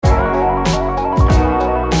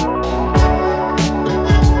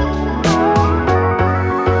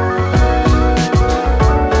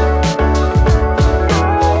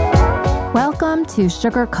to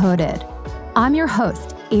Sugar Coated. I'm your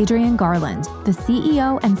host, Adrienne Garland, the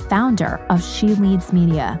CEO and founder of She Leads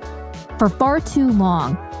Media. For far too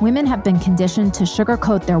long, women have been conditioned to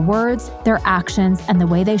sugarcoat their words, their actions, and the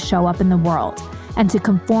way they show up in the world, and to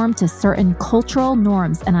conform to certain cultural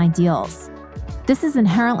norms and ideals. This is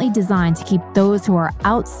inherently designed to keep those who are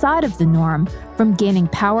outside of the norm from gaining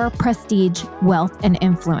power, prestige, wealth, and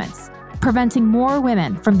influence, preventing more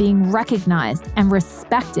women from being recognized and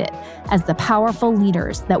respected as the powerful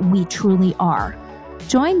leaders that we truly are.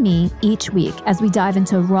 Join me each week as we dive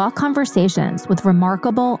into raw conversations with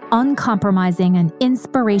remarkable, uncompromising, and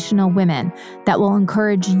inspirational women that will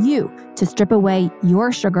encourage you to strip away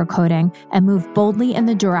your sugarcoating and move boldly in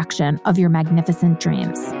the direction of your magnificent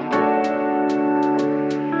dreams.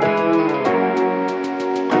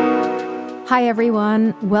 Hi,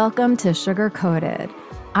 everyone. Welcome to Sugar Coated.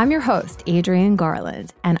 I'm your host, Adrienne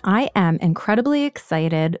Garland, and I am incredibly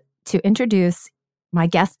excited to introduce my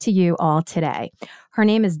guest to you all today. Her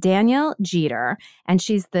name is Danielle Jeter, and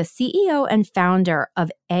she's the CEO and founder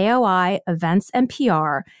of AOI Events and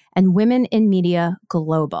PR and Women in Media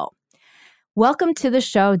Global. Welcome to the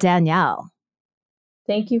show, Danielle.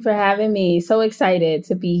 Thank you for having me. So excited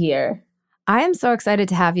to be here. I am so excited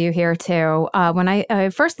to have you here, too. When I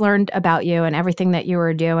first learned about you and everything that you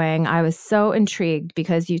were doing, I was so intrigued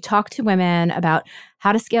because you talk to women about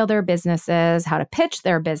how to scale their businesses, how to pitch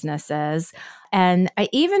their businesses, and I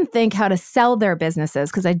even think how to sell their businesses,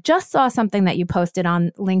 because I just saw something that you posted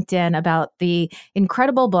on LinkedIn about the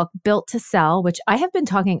incredible book, Built to Sell, which I have been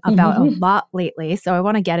talking about a lot lately. So I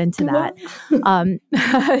want to get into that.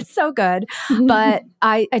 It's so good. But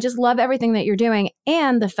I just love everything that you're doing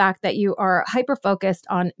and the fact that you are hyper-focused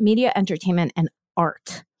on media, entertainment, and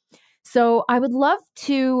art. So I would love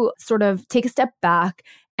to sort of take a step back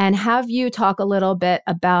and have you talk a little bit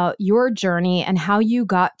about your journey and how you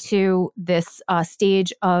got to this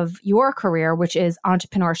stage of your career, which is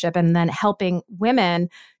entrepreneurship, and then helping women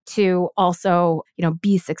to also,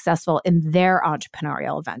 be successful in their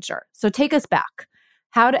entrepreneurial venture. So take us back.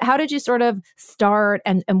 How did you sort of start,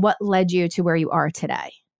 and what led you to where you are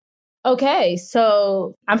today? Okay,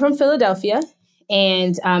 so I'm from Philadelphia,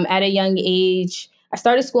 and at a young age, I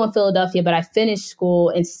started school in Philadelphia, but I finished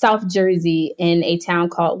school in South Jersey in a town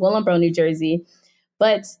called Willingboro, New Jersey.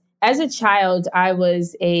 But as a child,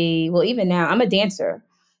 even now, I'm a dancer.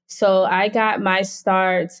 So I got my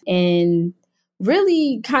start in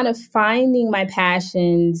really kind of finding my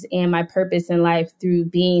passions and my purpose in life through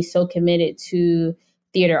being so committed to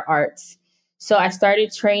theater arts. So I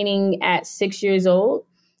started training at 6 years old.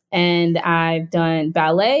 And I've done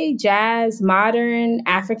ballet, jazz, modern,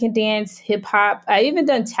 African dance, hip hop. I even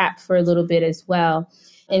done tap for a little bit as well.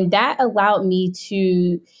 And that allowed me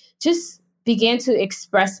to just begin to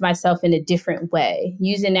express myself in a different way,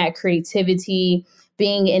 using that creativity,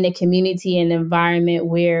 being in a community and environment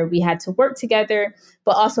where we had to work together,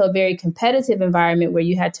 but also a very competitive environment where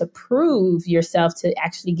you had to prove yourself to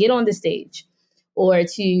actually get on the stage, or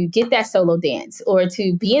to get that solo dance, or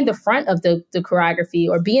to be in the front of the choreography,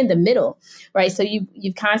 or be in the middle, right? So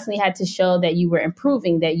you've constantly had to show that you were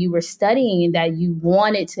improving, that you were studying, and that you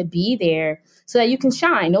wanted to be there so that you can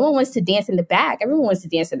shine. No one wants to dance in the back. Everyone wants to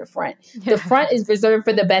dance in the front. The front is reserved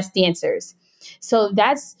for the best dancers. So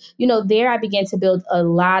that's, there I began to build a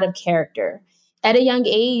lot of character. At a young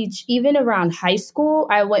age, even around high school,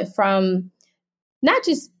 I went from not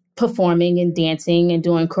just performing and dancing and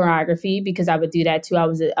doing choreography, because I would do that too. I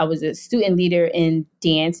was a student leader in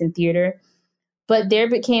dance and theater. But there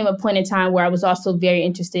became a point in time where I was also very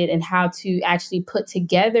interested in how to actually put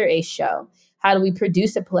together a show. How do we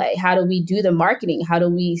produce a play? How do we do the marketing? How do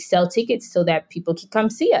we sell tickets so that people can come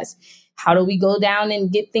see us? How do we go down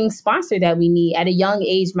and get things sponsored that we need? At a young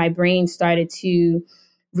age, my brain started to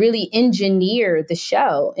really engineer the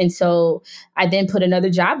show. And so I then put another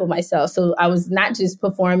job on myself. So I was not just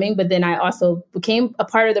performing, but then I also became a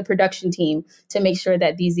part of the production team to make sure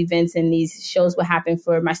that these events and these shows would happen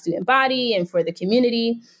for my student body and for the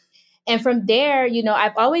community. And from there,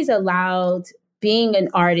 I've always allowed being an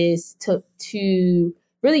artist to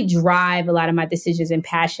really drive a lot of my decisions and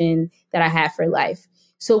passion that I have for life.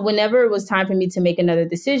 So whenever it was time for me to make another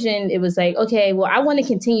decision, it was like, okay, well, I want to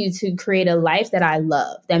continue to create a life that I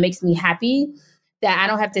love, that makes me happy, that I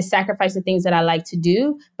don't have to sacrifice the things that I like to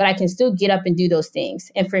do, but I can still get up and do those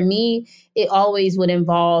things. And for me, it always would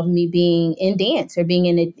involve me being in dance or being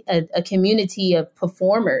in a community of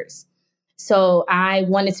performers. So I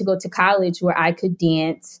wanted to go to college where I could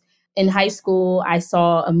dance. In high school, I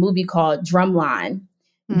saw a movie called Drumline.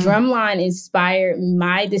 Drumline inspired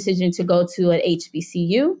my decision to go to an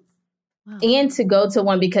HBCU. Wow. and to go to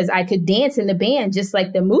one because I could dance in the band just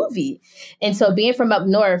like the movie. And so being from up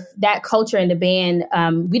north, that culture in the band,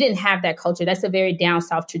 we didn't have that culture. That's a very down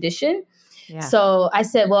south tradition. Yeah. So I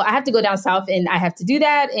said, well, I have to go down south and I have to do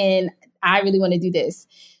that. And I really want to do this.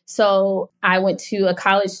 So I went to a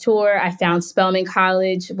college tour. I found Spelman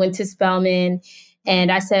College, went to Spelman.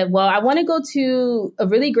 And I said, well, I want to go to a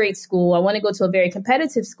really great school. I want to go to a very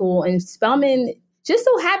competitive school. And Spelman just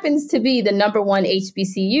so happens to be the #1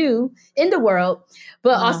 HBCU in the world,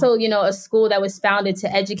 but Wow. also, a school that was founded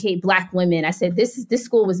to educate Black women. I said, this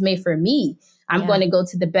school was made for me. I'm going to go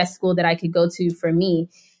to the best school that I could go to for me.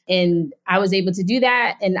 And I was able to do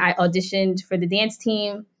that. And I auditioned for the dance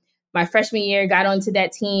team. My freshman year, got onto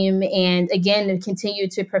that team, and again,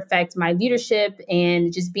 continued to perfect my leadership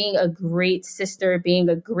and just being a great sister, being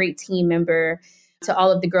a great team member to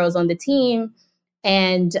all of the girls on the team.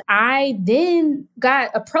 And I then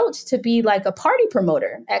got approached to be like a party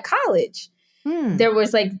promoter at college. There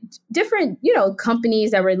was like different,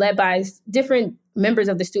 companies that were led by different members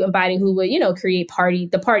of the student body who would, create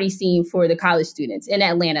the party scene for the college students in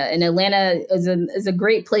Atlanta. And Atlanta is a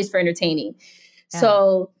great place for entertaining. Yeah.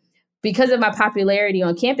 So because of my popularity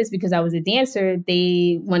on campus, because I was a dancer,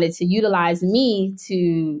 they wanted to utilize me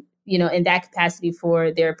to, in that capacity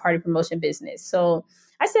for their party promotion business. So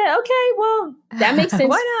I said, okay, well, that makes sense.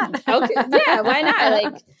 Why not? Okay, yeah, why not?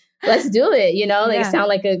 Like, let's do it. It sounded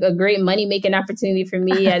like a great money-making opportunity for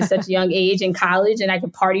me at such a young age in college, and I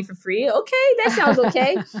could party for free. Okay, that sounds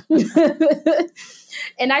okay.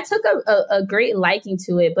 And I took a great liking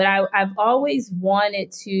to it, but I've always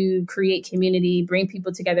wanted to create community, bring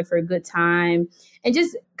people together for a good time, and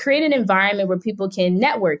just create an environment where people can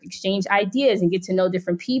network, exchange ideas, and get to know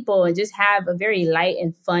different people, and just have a very light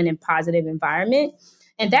and fun and positive environment.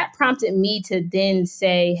 And that prompted me to then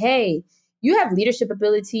say, hey, you have leadership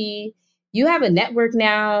ability. You have a network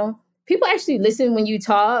now. People actually listen when you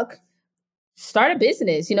talk. Start a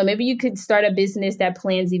business. Maybe you could start a business that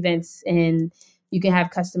plans events, and you can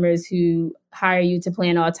have customers who hire you to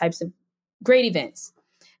plan all types of great events.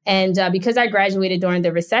 And because I graduated during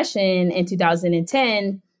the recession in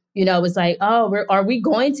 2010, it was like, oh, are we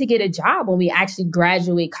going to get a job when we actually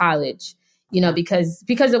graduate college? Because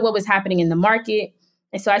of what was happening in the market.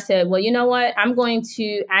 And so I said, well, you know what? I'm going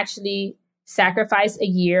to actually sacrifice a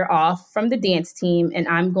year off from the dance team, and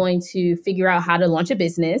I'm going to figure out how to launch a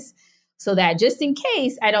business so that just in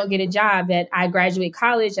case I don't get a job, that I graduate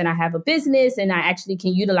college and I have a business and I actually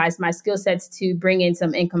can utilize my skill sets to bring in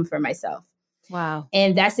some income for myself. Wow.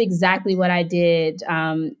 And that's exactly what I did.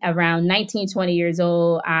 Around 19, 20 years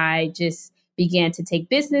old, I just began to take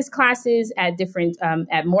business classes at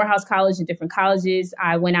at Morehouse College and different colleges.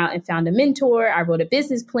 I went out and found a mentor. I wrote a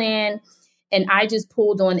business plan, and I just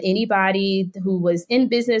pulled on anybody who was in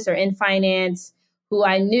business or in finance who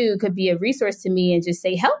I knew could be a resource to me and just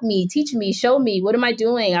say, help me, teach me, show me, what am I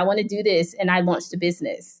doing? I want to do this. And I launched a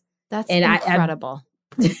business. That's incredible.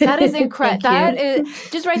 That is incredible. That is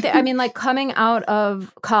just right there. I mean, like coming out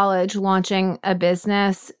of college, launching a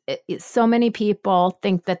business, so many people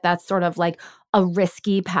think that that's sort of like a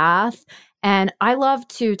risky path. And I love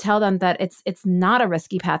to tell them that it's not a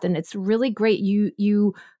risky path. And it's really great.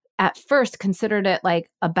 You at first considered it like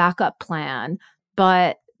a backup plan,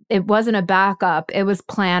 but it wasn't a backup. It was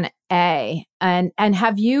plan A. And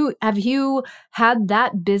have you had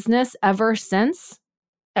that business ever since?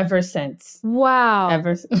 Ever since. Wow.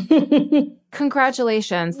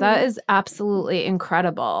 Congratulations. That is absolutely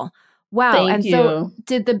incredible. Wow. Thank you. So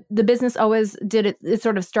did the business always, it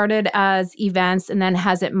sort of started as events, and then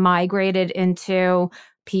has it migrated into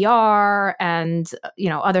PR and,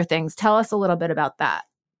 other things? Tell us a little bit about that.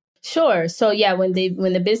 Sure. So yeah, when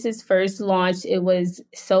the business first launched, it was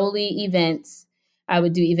solely events. I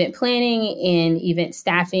would do event planning and event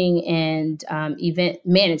staffing and event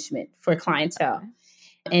management for clientele.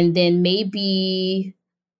 Okay. And then maybe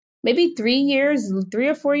 3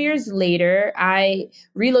 or 4 years later, I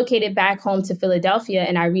relocated back home to Philadelphia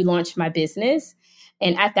and I relaunched my business.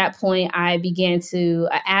 And at that point, I began to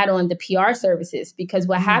add on the PR services, because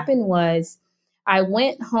what happened was I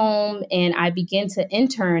went home and I began to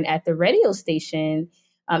intern at the radio station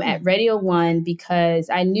at Radio One, because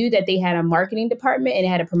I knew that they had a marketing department and it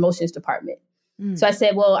had a promotions department. So I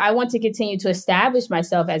said, well, I want to continue to establish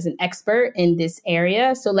myself as an expert in this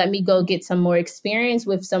area. So let me go get some more experience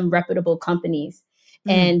with some reputable companies.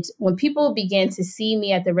 And when people began to see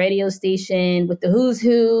me at the radio station with the who's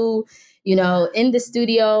who, in the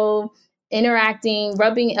studio, interacting,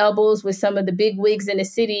 rubbing elbows with some of the big wigs in the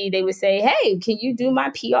city, they would say, hey, can you do my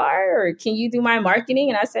PR or can you do my marketing?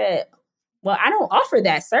 And I said, well, I don't offer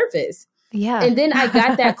that service. Yeah. And then I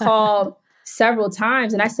got that call several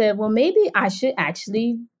times. And I said, well, maybe I should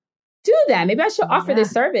actually do that. Maybe I should offer this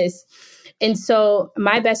service. And so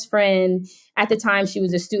my best friend at the time, she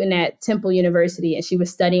was a student at Temple University and she was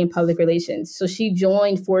studying public relations. So she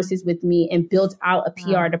joined forces with me and built out a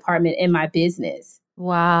PR department in my business.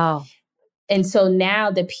 Wow. And so now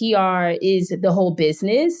the PR is the whole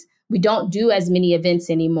business. We don't do as many events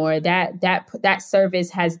anymore. That service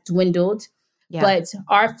has dwindled. Yeah. But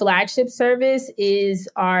our flagship service is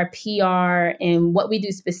our PR. And what we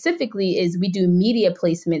do specifically is we do media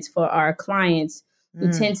placements for our clients who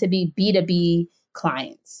tend to be B2B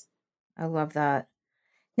clients. I love that.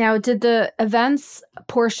 Now, did the events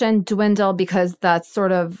portion dwindle because that's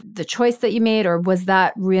sort of the choice that you made, or was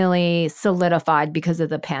that really solidified because of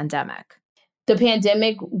the pandemic? The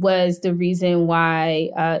pandemic was the reason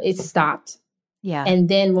why it stopped. Yeah. And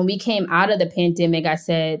then when we came out of the pandemic, I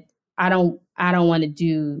said, I don't want to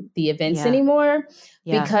do the events anymore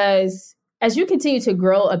because as you continue to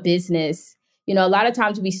grow a business, you know, a lot of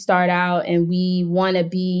times we start out and we want to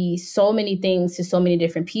be so many things to so many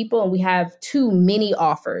different people, and we have too many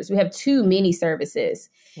offers. We have too many services.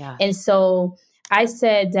 Yeah. And so I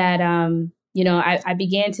said that, you know, I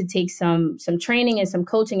began to take some training and some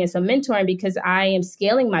coaching and some mentoring because I am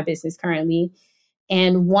scaling my business currently.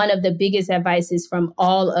 And one of the biggest advices from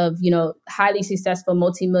all of, you know, highly successful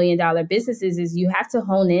multi-million-dollar businesses is you have to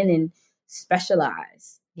hone in and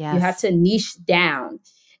specialize. Yes. You have to niche down.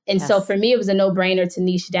 And so for me, it was a no-brainer to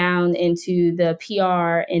niche down into the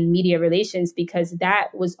PR and media relations because that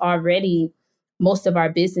was already most of our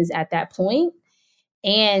business at that point.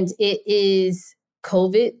 And it is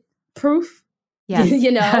COVID proof. Yes.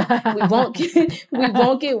 You know, we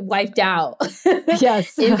won't get wiped out.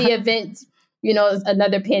 Yes. In the event, you know,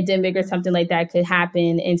 another pandemic or something like that could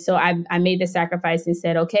happen. And so I made the sacrifice and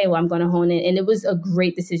said, okay, well, I'm going to hone in. And it was a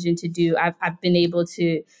great decision to do. I've been able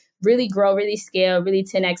to really grow, really scale, really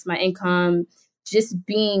 10x my income, just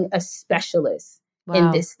being a specialist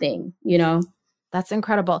in this thing, you know? That's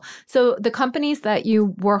incredible. So the companies that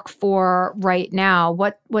you work for right now,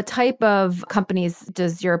 what type of companies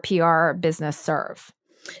does your PR business serve?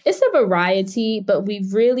 It's a variety, but we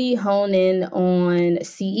really hone in on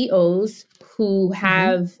CEOs who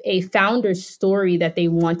have a founder story that they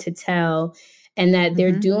want to tell and that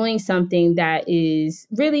they're doing something that is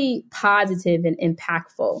really positive and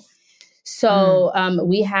impactful. So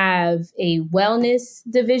we have a wellness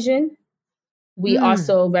division. We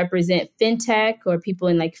also represent fintech or people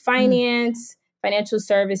in like finance. Financial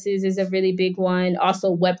services is a really big one. Also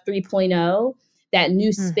Web 3.0, that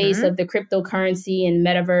new space of the cryptocurrency and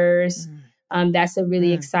metaverse. That's a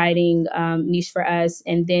really exciting niche for us.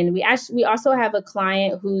 And then we also have a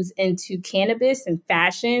client who's into cannabis and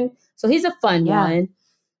fashion. So he's a fun one.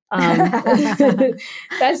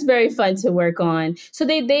 That's very fun to work on. So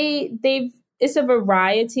they've it's a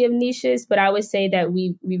variety of niches, but I would say that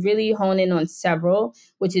we really hone in on several,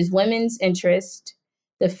 which is women's interest,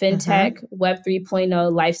 the fintech, Web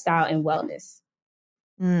 3.0, lifestyle, and wellness.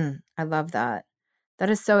 I love that.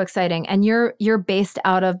 That is so exciting. And you're based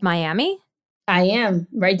out of Miami? I am,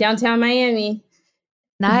 right downtown Miami.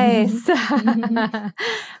 Nice.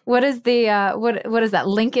 What is the what is that?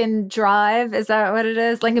 Lincoln Drive? Is that what it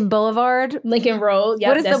is? Lincoln Boulevard? Lincoln Road. Yep,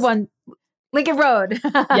 what is the one? Lincoln Road.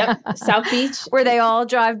 Yep. South Beach. Where they all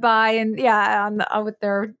drive by and with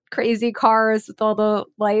their crazy cars with all the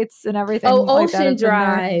lights and everything. Oh, Ocean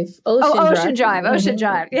Drive. Ocean Drive. Ocean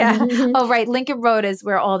Drive. Yeah. Oh, right. Lincoln Road is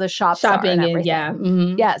where all the shopping are and everything. Yeah.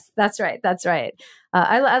 Yes, that's right. That's right.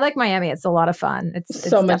 I like Miami. It's a lot of fun. It's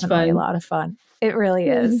so much fun. A lot of fun. It really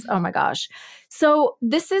is. Oh my gosh. So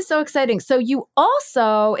this is so exciting. So you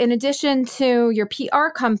also, in addition to your PR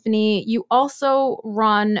company, you also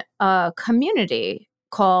run a community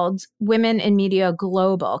called Women in Media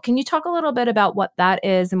Global. Can you talk a little bit about what that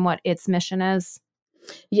is and what its mission is?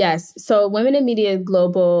 Yes. So Women in Media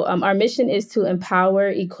Global, our mission is to empower,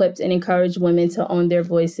 equip, and encourage women to own their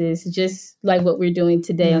voices, just like what we're doing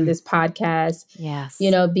today on this podcast. Yes. You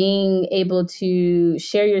know, being able to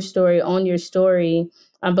share your story, own your story,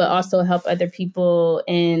 but also help other people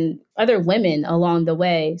and other women along the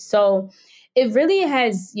way. So it really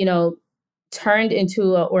has, you know, turned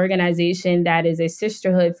into an organization that is a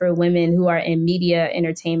sisterhood for women who are in media,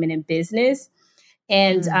 entertainment, and business.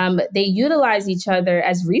 And they utilize each other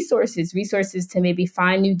as resources to maybe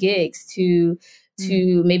find new gigs, to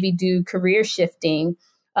maybe do career shifting,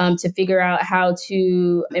 to figure out how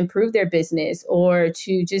to improve their business or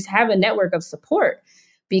to just have a network of support.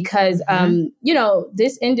 Because, you know,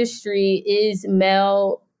 this industry is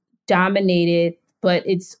male dominated, but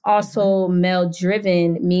it's also male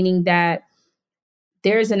driven, meaning that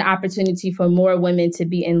there's an opportunity for more women to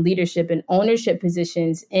be in leadership and ownership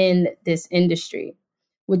positions in this industry,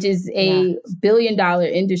 which is a billion-dollar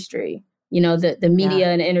industry. You know, the media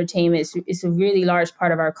and entertainment is a really large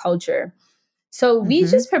part of our culture. So we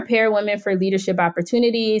just prepare women for leadership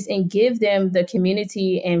opportunities and give them the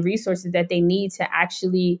community and resources that they need to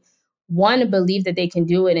actually, one, believe that they can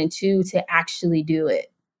do it, and two, to actually do it.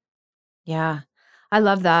 Yeah. I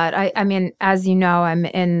love that. I mean, as you know, I'm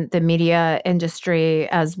in the media industry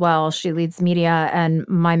as well. She leads media, and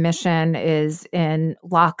my mission is in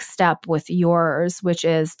lockstep with yours, which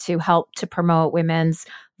is to help to promote women's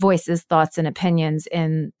voices, thoughts, and opinions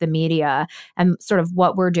in the media. And sort of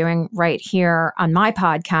what we're doing right here on my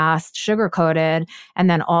podcast, Sugar Coated, and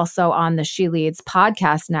then also on the She Leads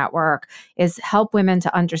podcast network, is help women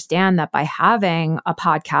to understand that by having a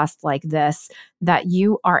podcast like this, that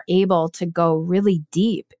you are able to go really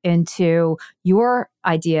deep into your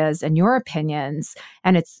ideas and your opinions.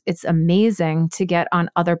 And it's amazing to get on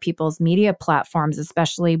other people's media platforms,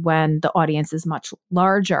 especially when the audience is much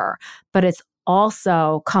larger. But it's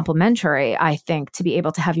also complementary, I think, to be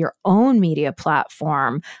able to have your own media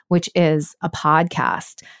platform, which is a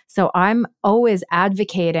podcast. So I'm always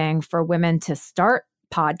advocating for women to start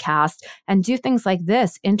podcasts and do things like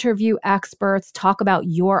this, interview experts, talk about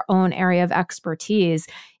your own area of expertise.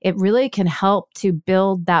 It really can help to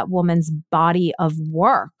build that woman's body of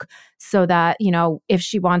work so that, you know, if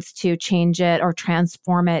she wants to change it or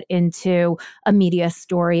transform it into a media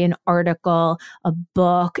story, an article, a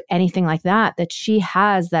book, anything like that, that she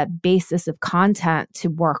has that basis of content to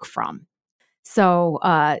work from. So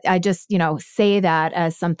I just, you know, say that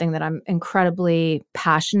as something that I'm incredibly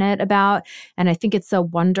passionate about. And I think it's so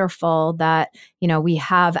wonderful that, you know, we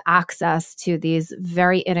have access to these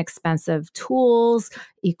very inexpensive tools,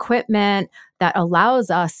 equipment that allows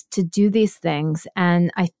us to do these things.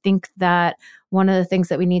 And I think that one of the things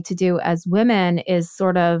that we need to do as women is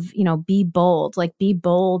sort of, you know, be bold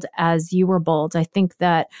as you were bold. I think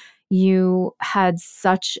that you had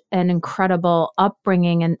such an incredible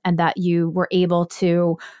upbringing and that you were able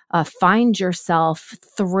to find yourself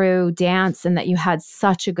through dance, and that you had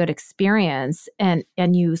such a good experience, and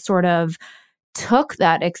you sort of took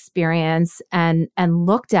that experience and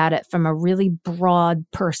looked at it from a really broad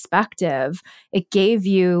perspective. It gave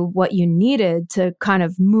you what you needed to kind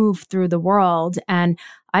of move through the world. And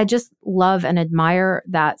I just love and admire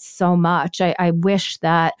that so much. I wish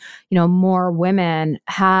that, you know, more women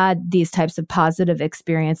had these types of positive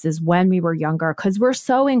experiences when we were younger, because we're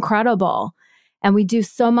so incredible and we do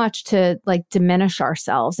so much to like diminish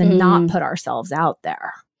ourselves and not put ourselves out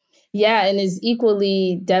there. Yeah, and it's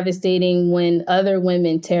equally devastating when other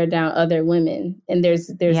women tear down other women, and there's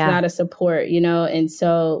not a support, you know. And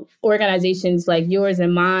so organizations like yours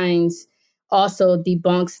and mine's also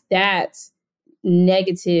debunks that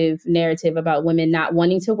negative narrative about women not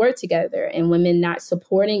wanting to work together and women not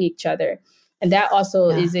supporting each other. And that also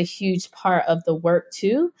is a huge part of the work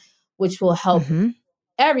too, which will help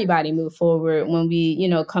everybody move forward when we, you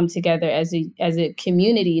know, come together as a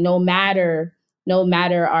community, no matter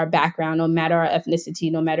our background, no matter our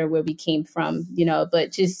ethnicity, no matter where we came from, you know,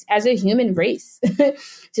 but just as a human race,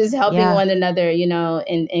 just helping one another, you know,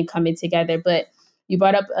 and coming together. But you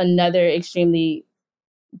brought up another extremely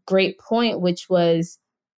great point, which was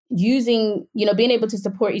using, you know, being able to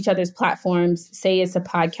support each other's platforms, say it's a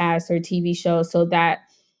podcast or a TV show, so that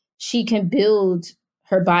she can build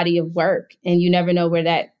her body of work. And you never know what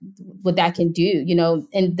that can do, you know,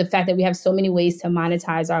 and the fact that we have so many ways to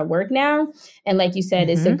monetize our work now. And like you said,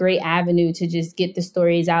 it's a great avenue to just get the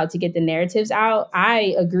stories out, to get the narratives out.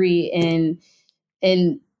 I agree in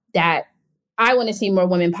that. I want to see more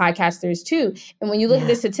women podcasters too. And when you look at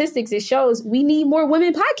the statistics, it shows we need more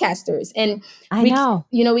women podcasters. And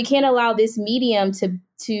we can't allow this medium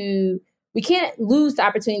we can't lose the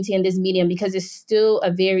opportunity in this medium because it's still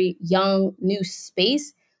a very young, new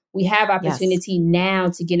space. We have opportunity now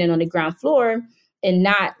to get in on the ground floor and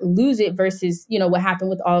not lose it versus, you know, what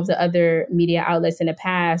happened with all of the other media outlets in the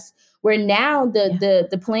past, where now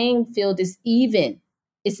the playing field is even.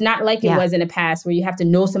 It's not like it was in the past where you have to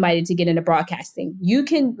know somebody to get into broadcasting. You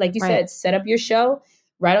can, like you said, set up your show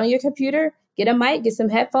right on your computer, get a mic, get some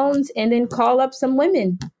headphones, and then call up some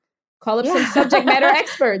women Call up some subject matter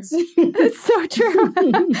experts. It's so true.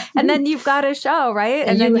 And then you've got a show, right?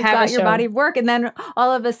 And then you've got your body of work. And then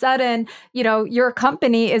all of a sudden, your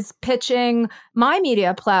company is pitching my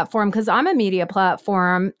media platform because I'm a media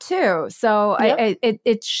platform too. So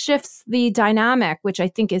it shifts the dynamic, which I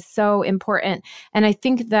think is so important. And I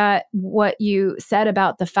think that what you said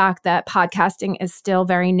about the fact that podcasting is still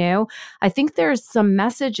very new, I think there's some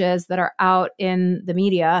messages that are out in the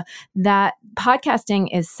media that podcasting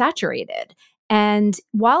is saturated. And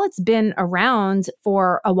while it's been around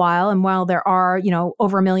for a while, and while there are,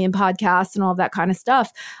 over 1 million podcasts and all of that kind of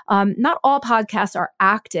stuff, not all podcasts are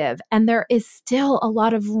active. And there is still a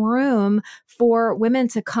lot of room for women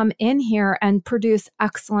to come in here and produce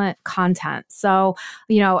excellent content. So,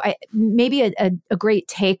 maybe a great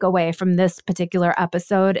takeaway from this particular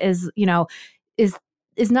episode is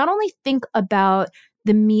not only think about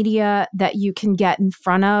the media that you can get in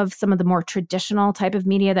front of, some of the more traditional type of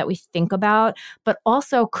media that we think about, but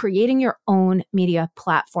also creating your own media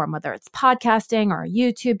platform, whether it's podcasting or a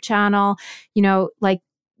YouTube channel, like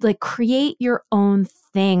create your own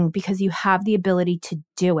thing because you have the ability to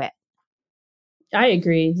do it. I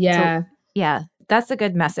agree. Yeah. So, yeah. That's a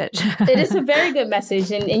good message. It is a very good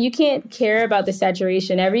message. And you can't care about the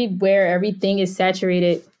saturation. Everywhere, everything is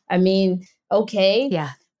saturated. I mean, okay.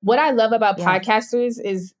 Yeah. What I love about podcasters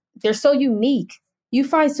is they're so unique. You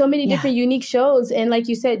find so many different unique shows. And like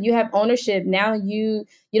you said, you have ownership. Now you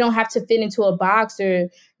don't have to fit into a box, or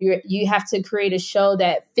you have to create a show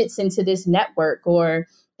that fits into this network or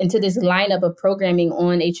into this lineup of programming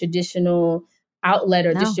on a traditional outlet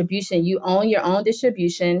or distribution. You own your own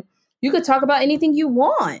distribution. You could talk about anything you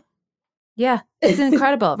want. Yeah, it's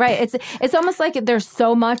incredible, right? It's almost like there's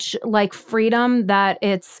so much like freedom that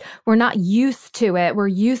we're not used to it. We're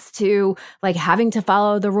used to like having to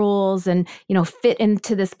follow the rules and, fit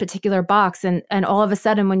into this particular box. And all of a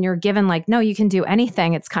sudden when you're given like, no, you can do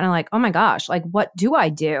anything, it's kind of like, oh my gosh, like what do I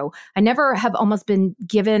do? I never have almost been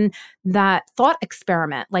given that thought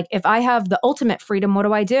experiment. Like if I have the ultimate freedom, what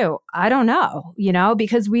do I do? I don't know,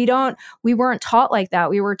 because we weren't taught like that.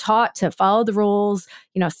 We were taught to follow the rules,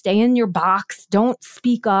 stay in your box, don't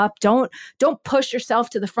speak up, don't push yourself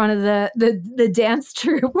to the front of the dance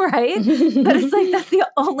troupe, right? But it's like that's the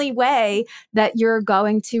only way that you're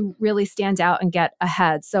going to really stand out and get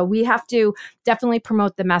ahead. So we have to definitely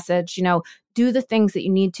promote the message, do the things that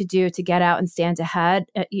you need to do to get out and stand ahead,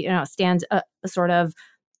 stand sort of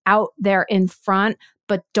out there in front,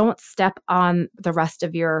 but don't step on the rest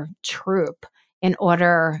of your troupe in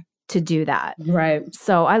order to do that. Right.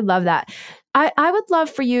 So I love that. I would love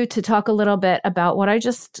for you to talk a little bit about what I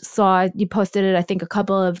just saw. You posted it, I think, a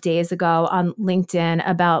couple of days ago on LinkedIn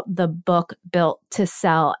about the book Built to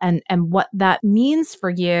Sell and what that means for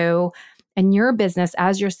you and your business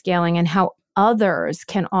as you're scaling, and how others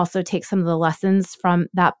can also take some of the lessons from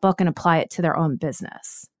that book and apply it to their own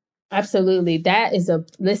business. Absolutely. That is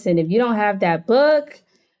listen, if you don't have that book,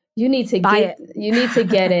 you need to get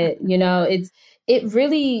it. It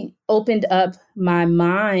really opened up my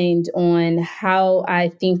mind on how I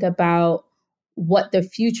think about what the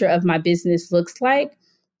future of my business looks like.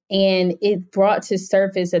 And it brought to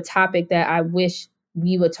surface a topic that I wish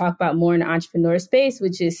we would talk about more in the entrepreneur space,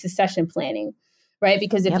 which is succession planning, right?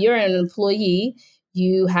 Because if you're an employee,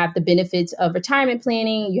 you have the benefits of retirement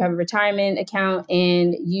planning, you have a retirement account,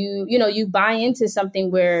 and you buy into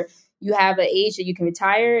something where you have an age that you can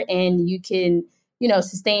retire and you can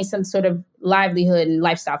sustain some sort of livelihood and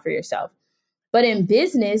lifestyle for yourself. But in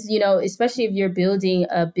business, especially if you're building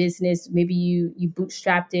a business, maybe you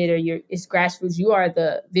bootstrapped it or it's grassroots, you are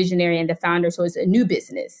the visionary and the founder. So it's a new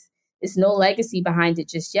business. It's no legacy behind it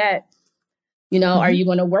just yet. Are you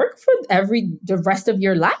going to work for the rest of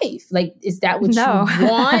your life? Like, is that what you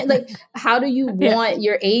want? Like, how do you want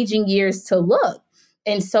your aging years to look?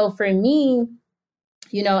 And so for me,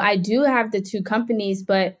 I do have the 2 companies,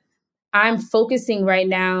 but I'm focusing right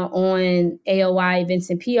now on AOI events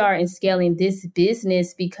and PR and scaling this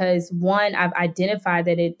business because 1, I've identified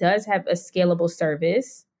that it does have a scalable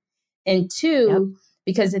service. And 2,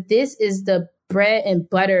 because if this is the bread and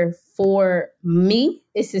butter for me,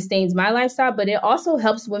 it sustains my lifestyle, but it also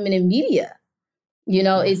helps women in media.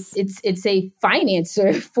 It's a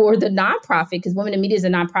financer for the nonprofit because Women in Media is a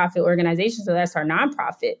nonprofit organization. So that's our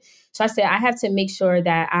nonprofit. So I said, I have to make sure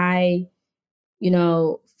that I,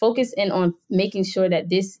 focus in on making sure that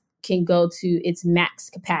this can go to its max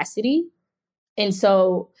capacity. And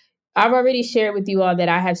so I've already shared with you all that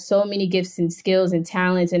I have so many gifts and skills and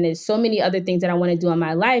talents, and there's so many other things that I want to do in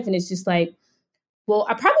my life. And it's just like, well,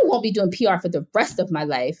 I probably won't be doing PR for the rest of my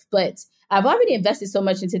life, but I've already invested so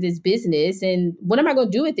much into this business. And what am I going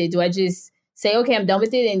to do with it? Do I just say, okay, I'm done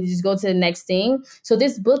with it and just go to the next thing. So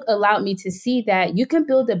this book allowed me to see that you can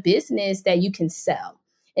build a business that you can sell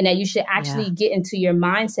and that you should actually get into your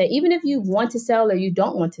mindset, even if you want to sell or you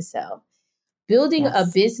don't want to sell. Building a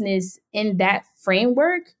business in that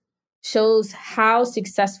framework shows how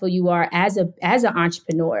successful you are as an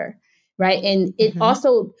entrepreneur, right? And it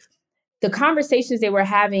also, the conversations they were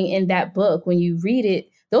having in that book, when you read it,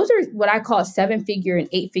 those are what I call 7-figure and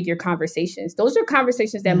 8-figure conversations. Those are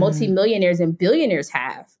conversations that multimillionaires and billionaires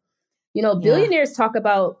have. You know, billionaires talk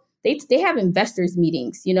about, they have investors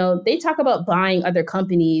meetings, you know, they talk about buying other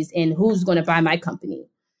companies and who's going to buy my company.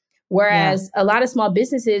 Whereas a lot of small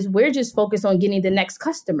businesses, we're just focused on getting the next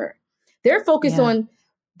customer. They're focused on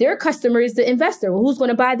their customer is the investor. Well, who's going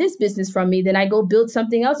to buy this business from me? Then I go build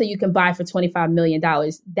something else that you can buy for $25 million.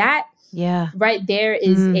 That right there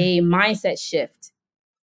is a mindset shift.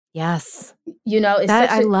 Yes. You know, it's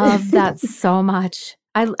that, I love that so much.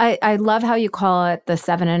 I love how you call it the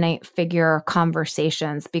 7 and 8 figure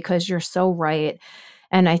conversations, because you're so right.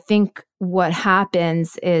 And I think what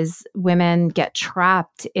happens is women get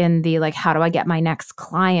trapped in the, like, how do I get my next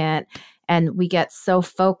client? And we get so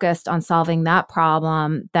focused on solving that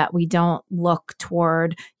problem that we don't look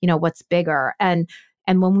toward, you know, what's bigger. And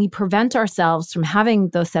when we prevent ourselves from having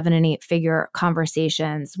those 7 and 8 figure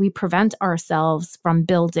conversations, we prevent ourselves from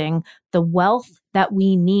building the wealth that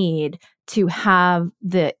we need to have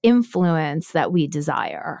the influence that we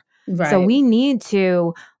desire. Right. So we need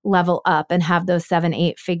to level up and have those 7,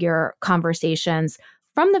 8 figure conversations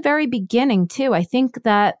from the very beginning too. I think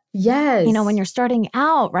that, you know, when you're starting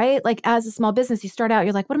out, right? Like as a small business, you start out,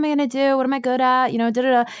 you're like, what am I going to do? What am I good at? You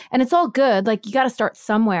know, and it's all good. Like you got to start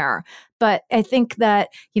somewhere. But I think that,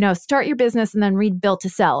 you know, start your business and then read Built to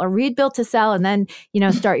Sell, or read Built to Sell and then, you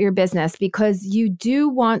know, start your business, because you do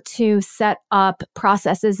want to set up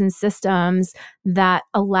processes and systems that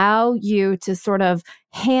allow you to sort of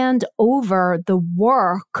hand over the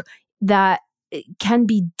work that can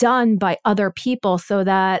be done by other people, so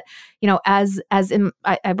that, you know, as in,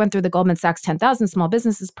 I went through the Goldman Sachs 10,000 Small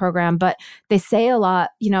Businesses program, but they say a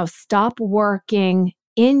lot, you know, stop working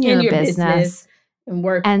in your business and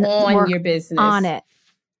work on your business. On it.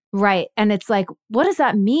 Right. And it's like, what does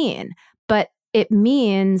that mean? But it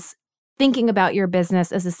means thinking about your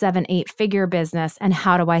business as a 7, 8 figure business, and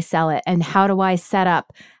how do I sell it? And how do I set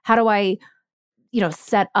up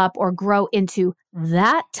or grow into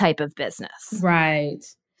that type of business? Right.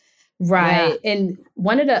 Yeah. And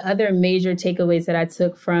one of the other major takeaways that I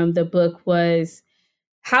took from the book was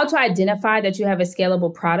how to identify that you have a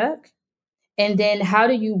scalable product. And then how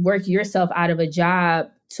do you work yourself out of a job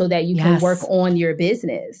so that you can work on your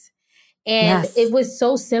business? And it was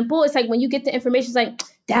so simple. It's like when you get the information, it's like,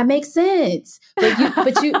 that makes sense.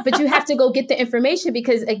 But you have to go get the information,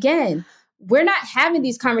 because again, we're not having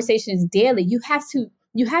these conversations daily. You have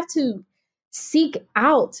to seek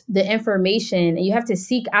out the information, and you have to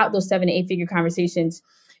seek out those 7 to 8 figure conversations.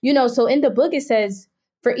 You know, so in the book, it says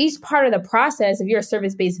for each part of the process, if you're a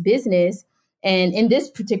service-based business, and in this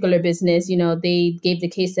particular business, you know, they gave the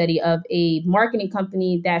case study of a marketing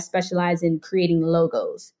company that specialized in creating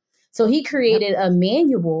logos. So he created a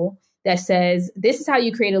manual that says, this is how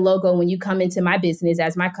you create a logo when you come into my business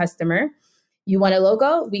as my customer. You want a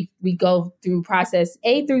logo? We go through process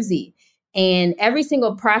A through Z. And every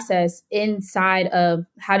single process inside of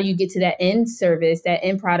how do you get to that end service, that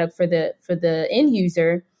end product for the end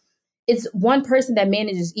user, it's one person that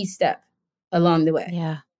manages each step along the way.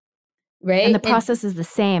 Yeah. Right. And the process is the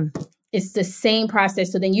same. It's the same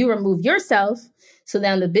process. So then you remove yourself. So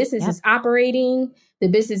now the business is operating, the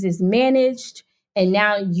business is managed, and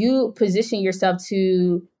now you position yourself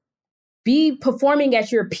to be performing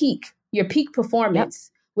at your peak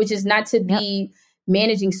performance, which is not to be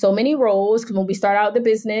managing so many roles. Because when we start out the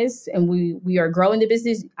business and we are growing the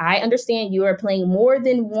business, I understand you are playing more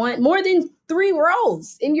than 3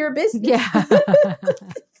 roles in your business. Yeah.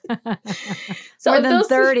 So more than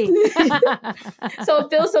 30. So it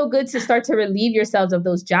feels so good to start to relieve yourselves of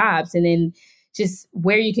those jobs, and then just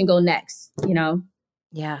where you can go next, you know?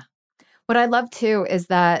 Yeah. What I love too is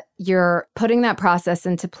that you're putting that process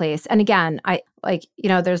into place. And again, I like, you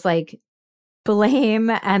know, there's like blame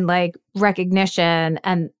and like recognition,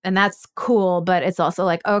 and that's cool, but it's also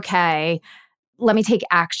like, okay, let me take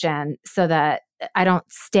action so that I don't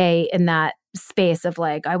stay in that space of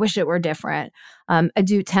like, I wish it were different. I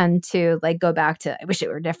do tend to like go back to, I wish it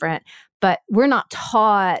were different, but we're not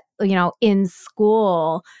taught, you know, in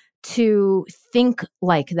school to think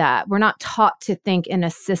like that. We're not taught to think in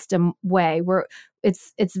a system way.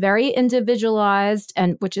 it's very individualized,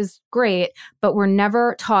 and which is great, but we're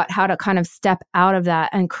never taught how to kind of step out of that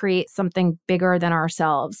and create something bigger than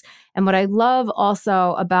ourselves. And what I love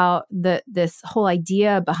also about this whole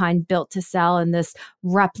idea behind Built to Sell and this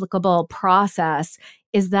replicable process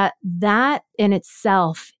is that in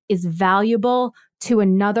itself is valuable to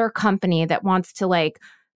another company that wants to like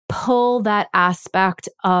pull that aspect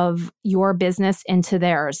of your business into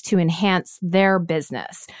theirs to enhance their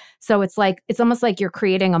business. So it's almost like you're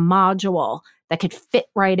creating a module that could fit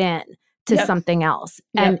right in to something else.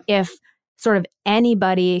 Yep. And if sort of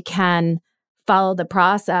anybody can follow the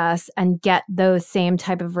process and get those same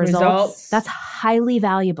type of results, that's highly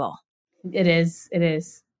valuable. It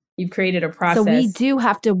is. You've created a process. So we do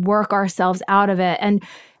have to work ourselves out of it. And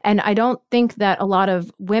I don't think that a lot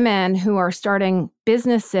of women who are starting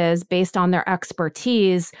businesses based on their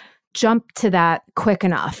expertise jump to that quick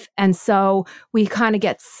enough. And so we kind of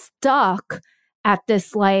get stuck at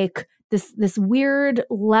this like this weird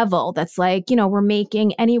level that's like, we're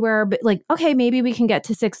making anywhere but like, okay, maybe we can get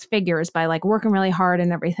to 6 figures by like working really hard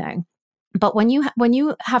and everything. But when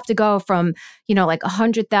you have to go from, like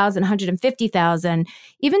 100,000, 150,000,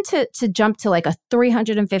 even to jump to like a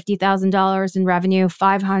 $350,000 in revenue,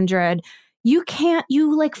 500,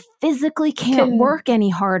 you like physically can't work any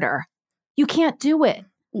harder. You can't do it.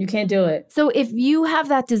 You can't do it. So if you have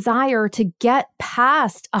that desire to get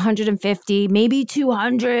past 150, maybe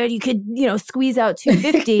 200, you could, squeeze out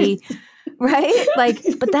 250, right? Like,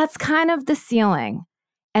 but that's kind of the ceiling.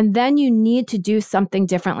 And then you need to do something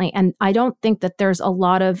differently. And I don't think that there's a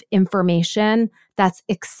lot of information that's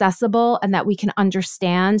accessible and that we can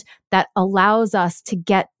understand that allows us to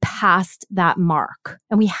get past that mark.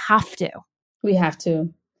 And we have to. We have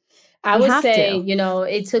to. I would say,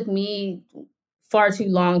 it took me far too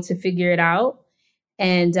long to figure it out.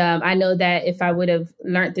 And I know that if I would have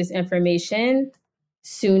learned this information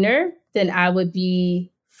sooner, then I would be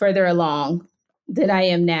further along than I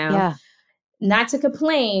am now. Yeah. Not to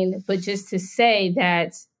complain, but just to say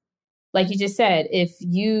that, like you just said, if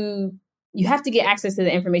you have to get access to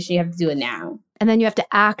the information, you have to do it now. And then you have to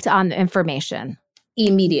act on the information.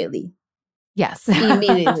 Immediately. Yes.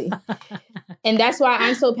 Immediately. And that's why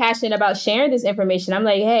I'm so passionate about sharing this information. I'm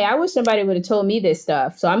like, hey, I wish somebody would have told me this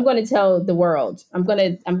stuff. So I'm going to tell the world. I'm going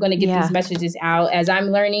to get these messages out. As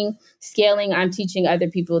I'm learning, scaling, I'm teaching other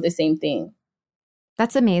people the same thing.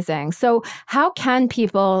 That's amazing. So how can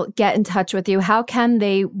people get in touch with you? How can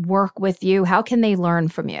they work with you? How can they learn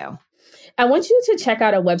from you? I want you to check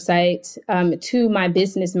out a website to my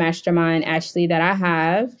business mastermind, Ashley, that I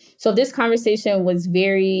have. So if this conversation was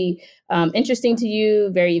very interesting to you,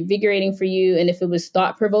 very invigorating for you, and if it was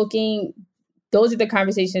thought-provoking, those are the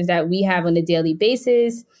conversations that we have on a daily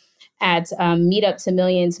basis at Meetup to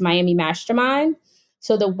Millions Miami Mastermind.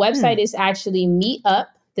 So the website is actually Meetup,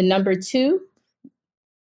 the number 2,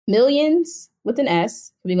 Millions with an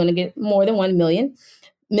S. We're going to get more than 1 million.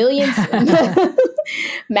 Millions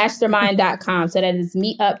mastermind.com. So that is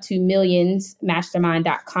Meetup to Millions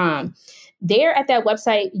mastermind.com. There at that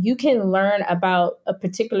website, you can learn about a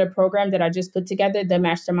particular program that I just put together, the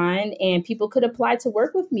Mastermind, and people could apply to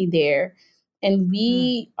work with me there. And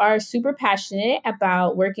we are super passionate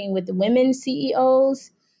about working with women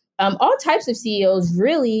CEOs, all types of CEOs,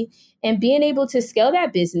 really, and being able to scale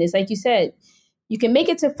that business. Like you said, you can make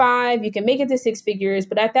it to 5, you can make it to 6 figures,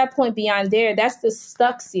 but at that point beyond there, that's the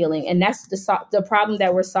stuck ceiling. And that's the problem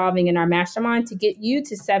that we're solving in our mastermind, to get you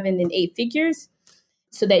to 7 and 8 figures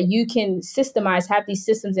so that you can systemize, have these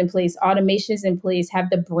systems in place, automations in place, have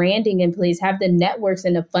the branding in place, have the networks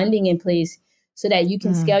and the funding in place so that you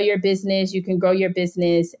can scale your business, you can grow your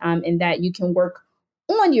business, and that you can work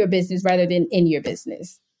on your business rather than in your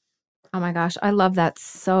business. Oh my gosh, I love that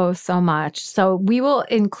so, so much. So we will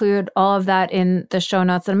include all of that in the show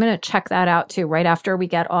notes. And I'm going to check that out too, right after we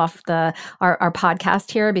get off our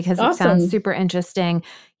podcast here, because it sounds super interesting.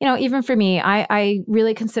 Even for me, I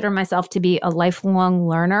really consider myself to be a lifelong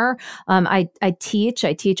learner. I teach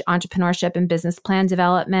entrepreneurship and business plan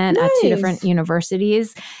development at 2 different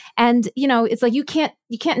universities. And, it's like you can't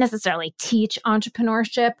necessarily teach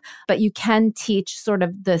entrepreneurship, but you can teach sort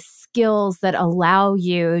of the skills that allow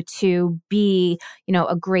you to be,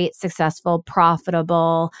 a great, successful,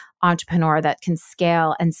 profitable entrepreneur that can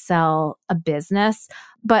scale and sell a business.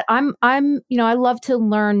 But I love to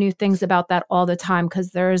learn new things about that all the time,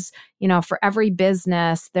 because there's, for every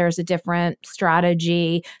business, there's a different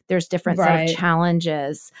strategy, there's different set of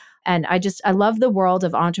challenges. And I love the world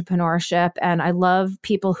of entrepreneurship, and I love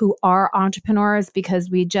people who are entrepreneurs because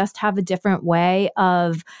we just have a different way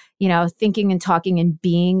of, thinking and talking and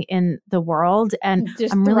being in the world. And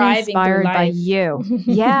just I'm really inspired by you.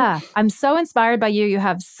 Yeah, I'm so inspired by you. You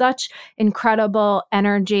have such incredible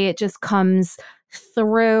energy. It just comes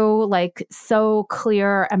through like so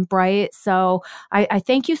clear and bright. So I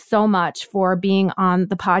thank you so much for being on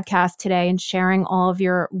the podcast today and sharing all of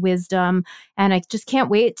your wisdom. And I just can't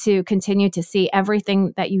wait to continue to see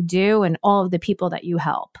everything that you do and all of the people that you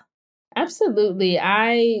help. Absolutely.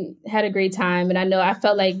 I had a great time. And I know I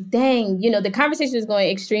felt like, dang, the conversation is going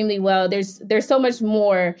extremely well. There's so much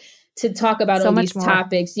more to talk about on these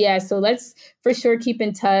topics. Yeah. So let's for sure keep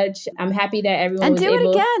in touch. I'm happy that everyone was able. And do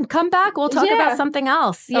it again. Come back. We'll talk about something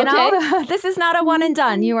else. You know, this is not a one and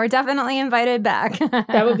done. You are definitely invited back.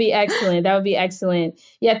 That would be excellent.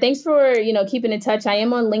 Yeah. Thanks for, keeping in touch. I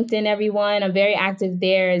am on LinkedIn, everyone. I'm very active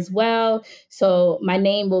there as well. So my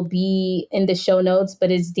name will be in the show notes,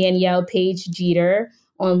 but it's Danielle Paige Jeter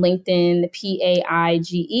on LinkedIn,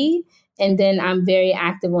 Paige. And then I'm very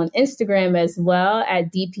active on Instagram as well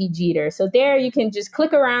at DP Jeter. So there you can just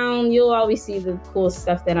click around. You'll always see the cool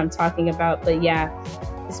stuff that I'm talking about. But yeah,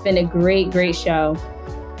 it's been a great, great show.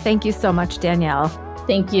 Thank you so much, Danielle.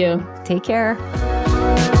 Thank you. Take care.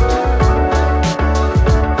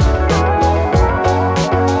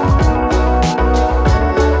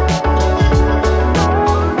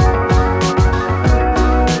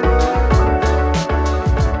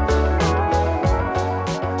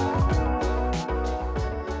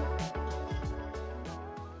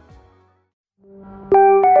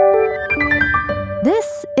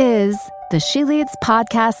 This is the She Leads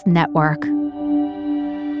Podcast Network.